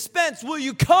being dispensed. Will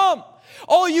you come?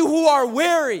 All you who are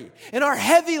weary and are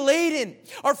heavy laden,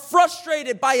 are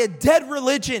frustrated by a dead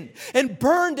religion and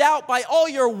burned out by all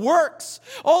your works,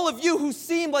 all of you who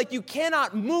seem like you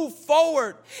cannot move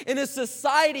forward in a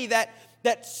society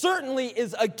that certainly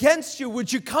is against you,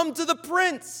 would you come to the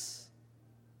Prince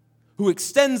who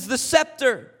extends the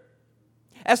scepter?"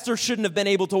 Esther shouldn't have been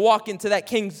able to walk into that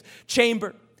king's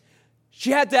chamber.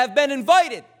 She had to have been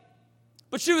invited.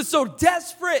 But she was so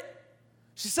desperate.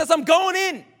 She says, "I'm going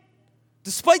in,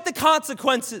 despite the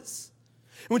consequences."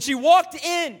 And when she walked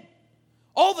in,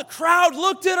 all the crowd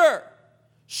looked at her,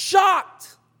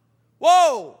 shocked.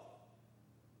 Whoa,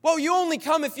 you only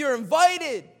come if you're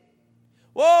invited.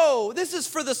 Whoa, this is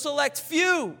for the select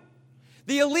few,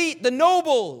 the elite, the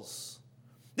nobles.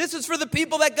 This is for the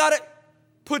people that got it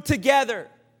put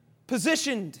together,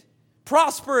 positioned,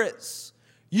 prosperous.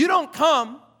 You don't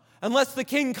come unless the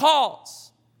king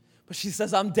calls. But she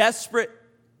says, "I'm desperate.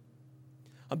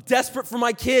 I'm desperate for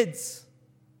my kids.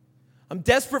 I'm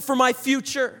desperate for my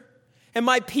future and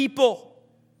my people.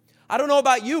 I don't know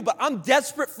about you, but I'm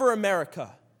desperate for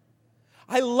America.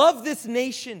 I love this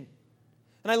nation,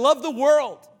 and I love the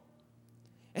world.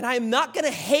 And I am not going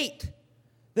to hate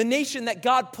the nation that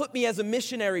God put me as a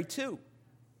missionary to.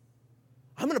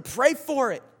 I'm going to pray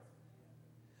for it.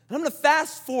 And I'm going to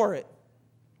fast for it.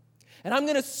 And I'm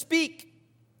going to speak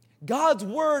God's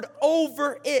word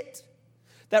over it.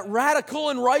 That radical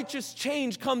and righteous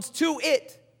change comes to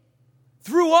it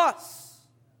through us."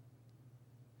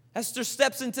 Esther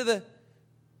steps into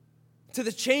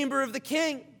the chamber of the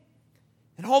king.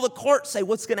 And all the court say,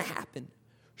 "What's going to happen?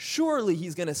 Surely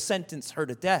he's going to sentence her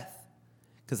to death,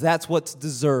 because that's what's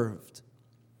deserved."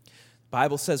 The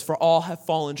Bible says, "For all have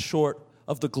fallen short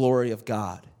of the glory of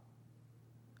God."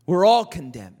 We're all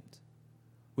condemned.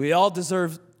 We all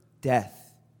deserve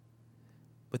death.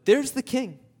 But there's the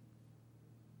king.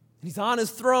 And he's on his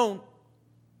throne.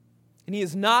 And he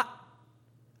is not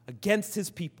against his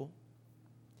people.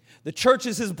 The church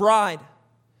is his bride.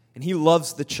 And he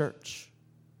loves the church.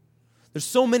 There's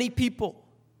so many people,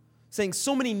 saying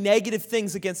so many negative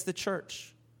things against the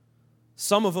church,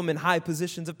 some of them in high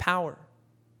positions of power,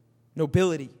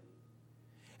 nobility.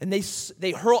 And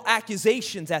they hurl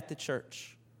accusations at the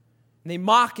church, and they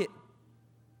mock it,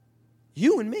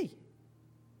 you and me,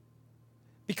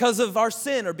 because of our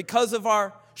sin or because of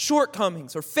our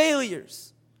shortcomings or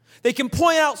failures. They can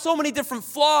point out so many different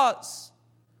flaws,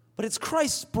 but it's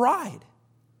Christ's bride,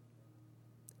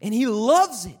 and he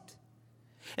loves it.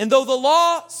 And though the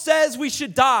law says we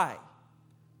should die,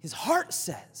 his heart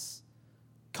says,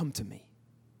 come to me.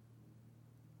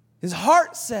 His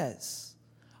heart says,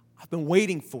 I've been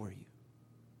waiting for you.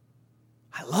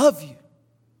 I love you.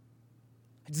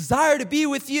 I desire to be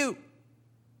with you.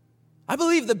 I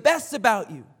believe the best about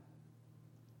you.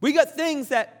 We got things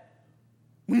that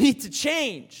we need to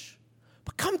change,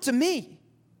 but come to me,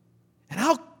 and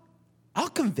I'll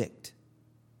convict,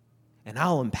 and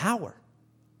I'll empower,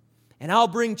 and I'll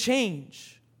bring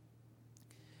change.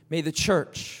 May the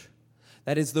church,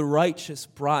 that is the righteous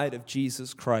bride of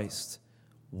Jesus Christ,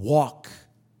 walk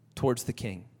towards the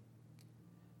King.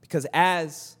 Because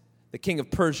as the king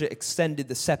of Persia extended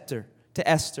the scepter to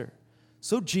Esther,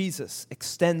 so Jesus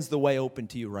extends the way open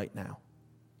to you right now.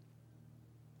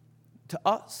 To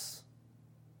us.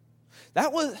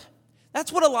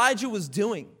 That's what Elijah was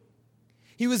doing.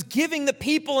 He was giving the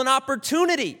people an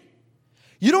opportunity.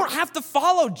 You don't have to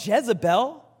follow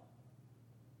Jezebel.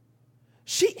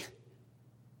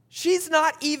 She's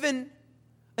not even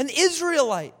an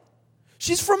Israelite.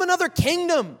 She's from another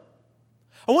kingdom.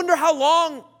 I wonder how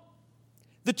long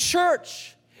the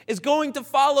church is going to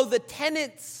follow the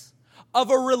tenets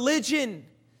of a religion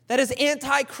that is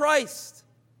anti-Christ.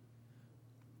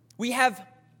 We have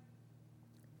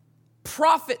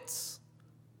prophets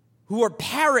who are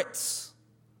parrots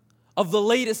of the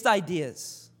latest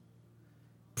ideas.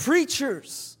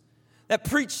 Preachers that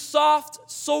preach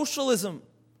soft socialism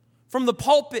from the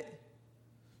pulpit,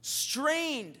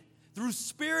 strained through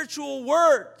spiritual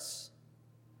words,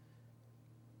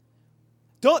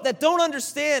 that don't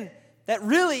understand that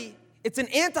really it's an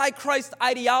anti-Christ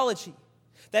ideology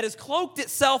that has cloaked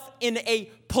itself in a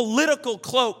political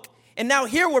cloak. And now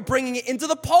here we're bringing it into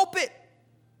the pulpit.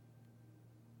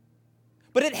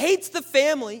 But it hates the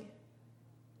family,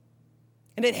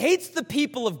 and it hates the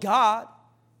people of God,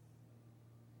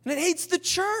 and it hates the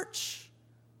church.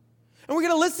 And we're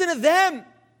going to listen to them,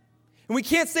 and we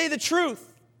can't say the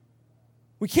truth.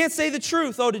 We can't say the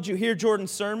truth. Oh, did you hear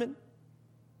Jordan's sermon?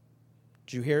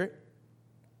 Did you hear it?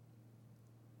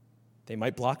 They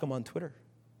might block him on Twitter.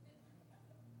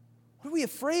 What are we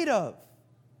afraid of?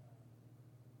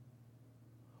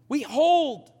 We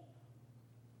hold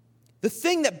the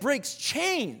thing that breaks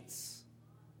chains.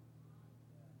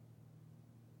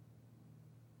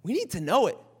 We need to know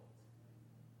it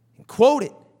and quote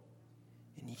it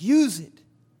and use it.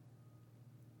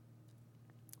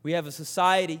 We have a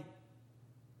society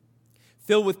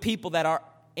filled with people that are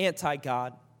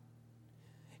anti-God.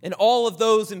 And all of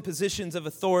those in positions of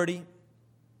authority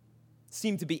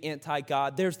seem to be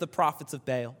anti-God. There's the prophets of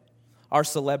Baal, our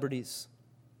celebrities,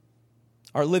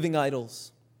 our living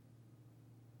idols.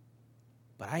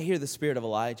 But I hear the spirit of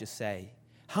Elijah say,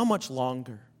 how much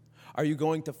longer are you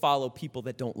going to follow people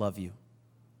that don't love you?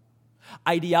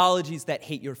 Ideologies that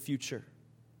hate your future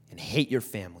and hate your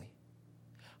family.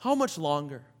 How much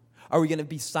longer are we going to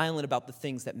be silent about the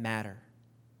things that matter?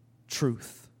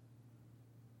 Truth.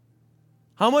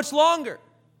 How much longer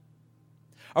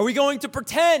are we going to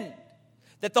pretend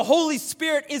that the Holy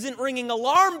Spirit isn't ringing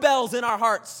alarm bells in our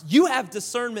hearts? You have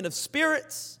discernment of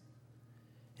spirits,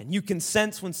 and you can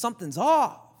sense when something's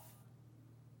off.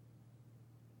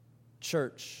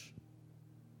 Church,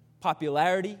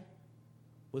 popularity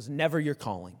was never your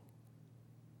calling.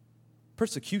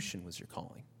 Persecution was your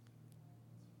calling.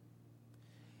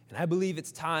 And I believe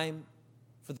it's time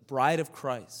for the bride of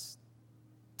Christ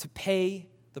to pay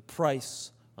the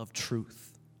price of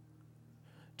truth.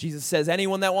 Jesus says,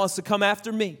 anyone that wants to come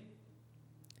after me,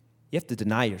 you have to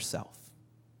deny yourself.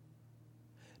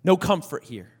 No comfort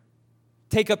here.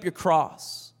 Take up your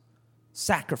cross,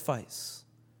 sacrifice,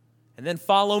 and then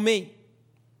follow me.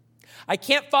 I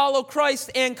can't follow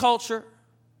Christ and culture.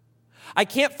 I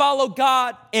can't follow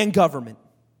God and government.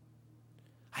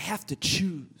 I have to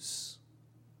choose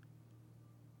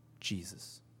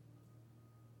Jesus.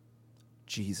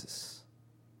 Jesus.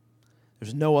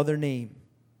 There's no other name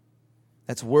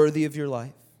that's worthy of your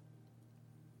life.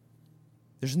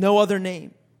 There's no other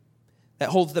name that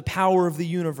holds the power of the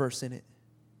universe in it.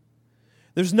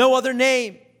 There's no other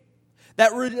name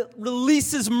that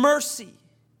releases mercy,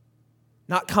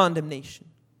 not condemnation.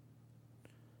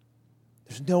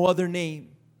 There's no other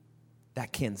name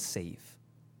that can save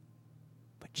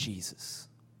but Jesus.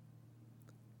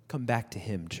 Come back to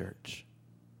him, church.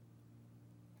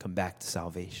 Come back to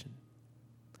salvation.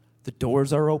 The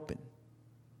doors are open.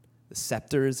 The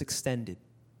scepter is extended.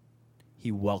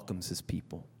 He welcomes his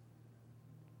people.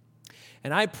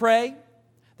 And I pray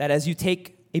that as you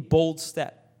take a bold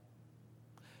step,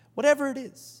 whatever it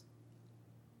is,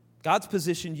 God's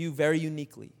positioned you very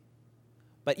uniquely.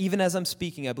 But even as I'm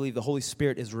speaking, I believe the Holy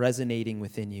Spirit is resonating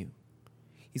within you.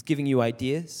 He's giving you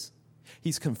ideas.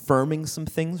 He's confirming some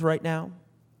things right now.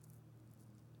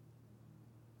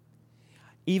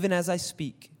 Even as I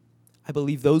speak, I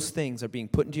believe those things are being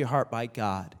put into your heart by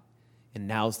God. And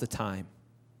now's the time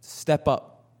to step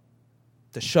up,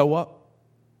 to show up,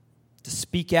 to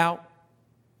speak out,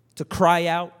 to cry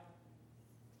out.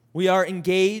 We are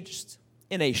engaged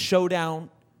in a showdown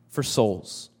for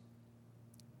souls.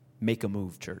 Make a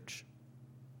move, church.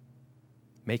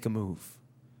 Make a move.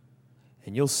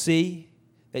 And you'll see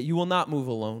that you will not move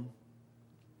alone.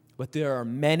 But there are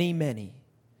many, many,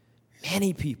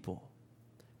 many people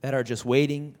that are just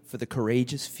waiting for the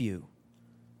courageous few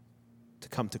to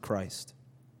come to Christ.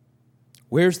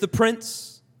 Where's the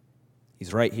prince?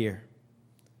 He's right here.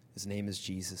 His name is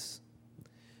Jesus.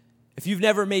 If you've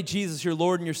never made Jesus your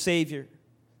Lord and your Savior,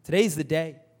 today's the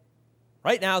day.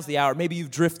 Right now is the hour. Maybe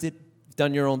you've drifted, you've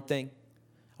done your own thing.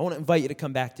 I want to invite you to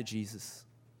come back to Jesus.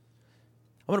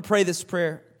 I'm going to pray this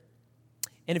prayer.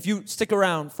 And if you stick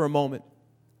around for a moment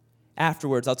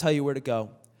afterwards, I'll tell you where to go.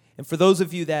 And for those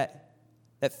of you that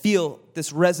feel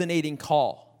this resonating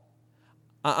call,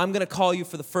 I'm going to call you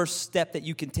for the first step that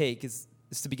you can take is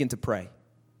to begin to pray.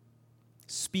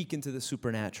 Speak into the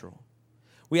supernatural.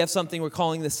 We have something we're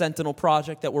calling the Sentinel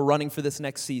Project that we're running for this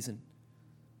next season,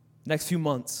 next few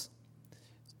months.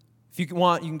 If you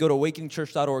want, you can go to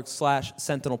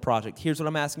awakeningchurch.org/Sentinel Project. Here's what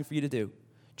I'm asking for you to do.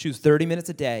 Choose 30 minutes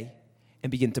a day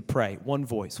and begin to pray. One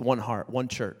voice, one heart, one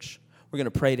church. We're going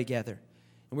to pray together.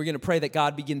 And we're going to pray that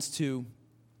God begins to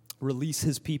release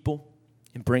his people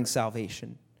and bring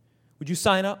salvation. Would you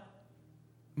sign up?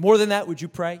 More than that, would you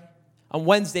pray? On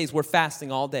Wednesdays, we're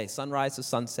fasting all day, sunrise to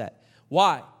sunset.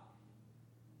 Why?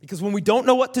 Because when we don't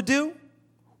know what to do,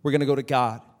 we're going to go to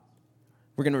God.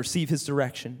 We're going to receive his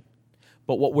direction.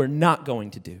 But what we're not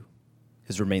going to do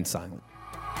is remain silent.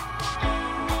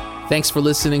 Thanks for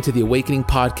listening to the Awakening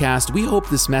Podcast. We hope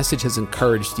this message has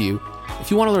encouraged you.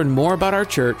 If you want to learn more about our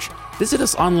church, visit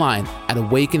us online at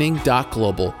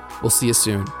awakening.global. We'll see you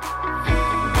soon.